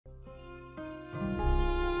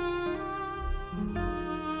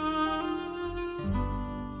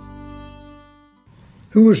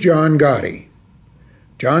Who was John Gotti?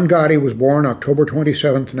 John Gotti was born October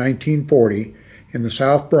 27, 1940, in the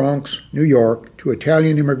South Bronx, New York, to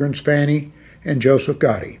Italian immigrants Fanny and Joseph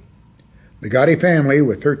Gotti. The Gotti family,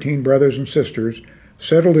 with 13 brothers and sisters,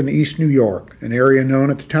 settled in East New York, an area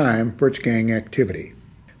known at the time for its gang activity.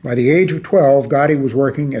 By the age of 12, Gotti was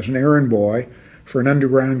working as an errand boy for an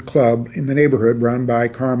underground club in the neighborhood run by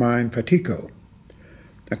Carmine Fatico,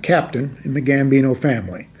 a captain in the Gambino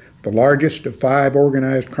family, the largest of 5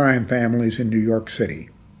 organized crime families in New York City.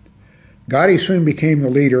 Gotti soon became the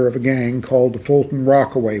leader of a gang called the Fulton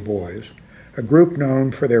Rockaway Boys, a group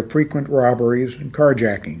known for their frequent robberies and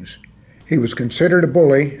carjackings. He was considered a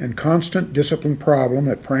bully and constant discipline problem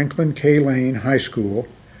at Franklin K. Lane High School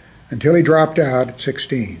until he dropped out at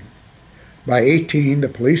 16. By 18, the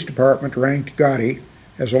police department ranked Gotti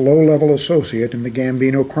as a low-level associate in the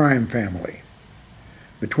Gambino crime family.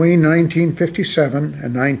 Between 1957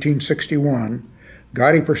 and 1961,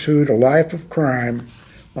 Gotti pursued a life of crime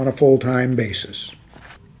on a full-time basis.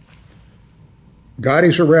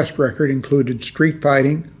 Gotti's arrest record included street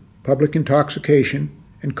fighting, public intoxication,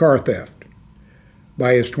 and car theft.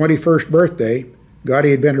 By his 21st birthday,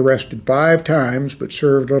 Gotti had been arrested 5 times but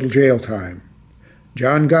served little jail time.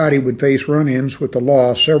 John Gotti would face run-ins with the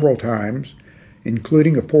law several times,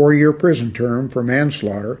 including a 4-year prison term for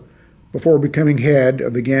manslaughter, before becoming head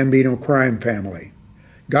of the Gambino crime family.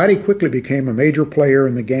 Gotti quickly became a major player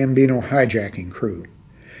in the Gambino hijacking crew.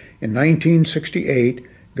 In 1968,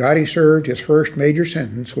 Gotti served his first major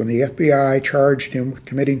sentence when the FBI charged him with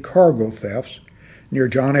committing cargo thefts near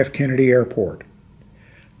John F. Kennedy Airport.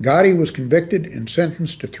 Gotti was convicted and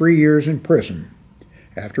sentenced to 3 years in prison.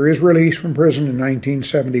 After his release from prison in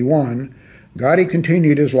 1971, Gotti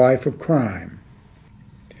continued his life of crime.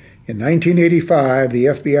 In 1985, the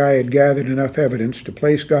FBI had gathered enough evidence to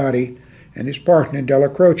place Gotti and his partner Della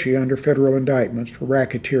Croce under federal indictments for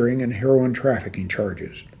racketeering and heroin trafficking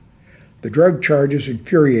charges. The drug charges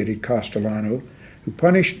infuriated Castellano, who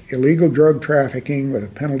punished illegal drug trafficking with a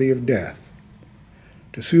penalty of death.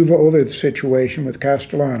 To soothe over the situation with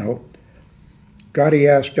Castellano, Gotti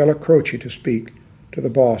asked Della Croce to speak to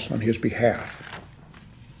the boss on his behalf.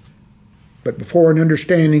 But before an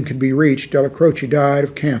understanding could be reached, Della Croce died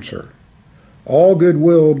of cancer. All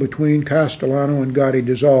goodwill between Castellano and Gotti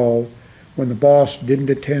dissolved when the boss didn't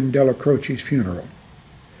attend Della Croce's funeral.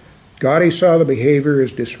 Gotti saw the behavior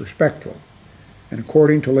as disrespectful, and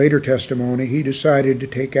according to later testimony, he decided to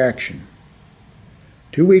take action.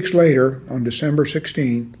 2 weeks later, on December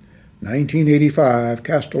 16, 1985,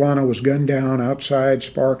 Castellano was gunned down outside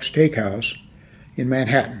Sparks Steakhouse in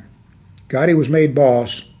Manhattan. Gotti was made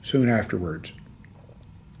boss soon afterwards.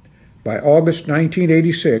 By August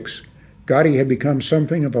 1986, Gotti had become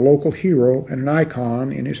something of a local hero and an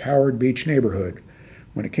icon in his Howard Beach neighborhood.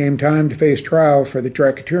 When it came time to face trial for the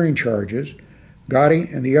racketeering charges,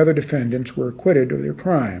 Gotti and the other defendants were acquitted of their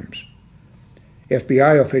crimes.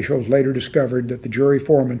 FBI officials later discovered that the jury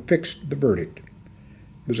foreman fixed the verdict.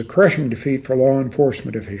 It was a crushing defeat for law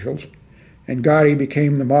enforcement officials, and Gotti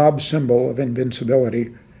became the mob symbol of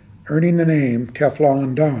invincibility, earning the name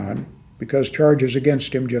Teflon Don because charges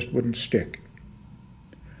against him just wouldn't stick.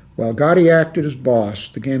 While Gotti acted as boss,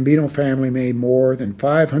 the Gambino family made more than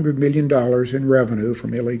 $500 million in revenue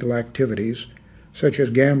from illegal activities such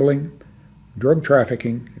as gambling, drug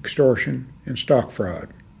trafficking, extortion, and stock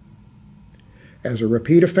fraud. As a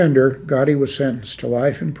repeat offender, Gotti was sentenced to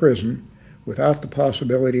life in prison without the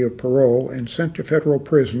possibility of parole and sent to federal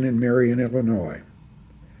prison in Marion, Illinois.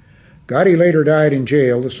 Gotti later died in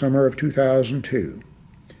jail the summer of 2002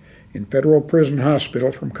 in Federal Prison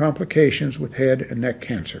Hospital from complications with head and neck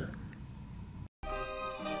cancer.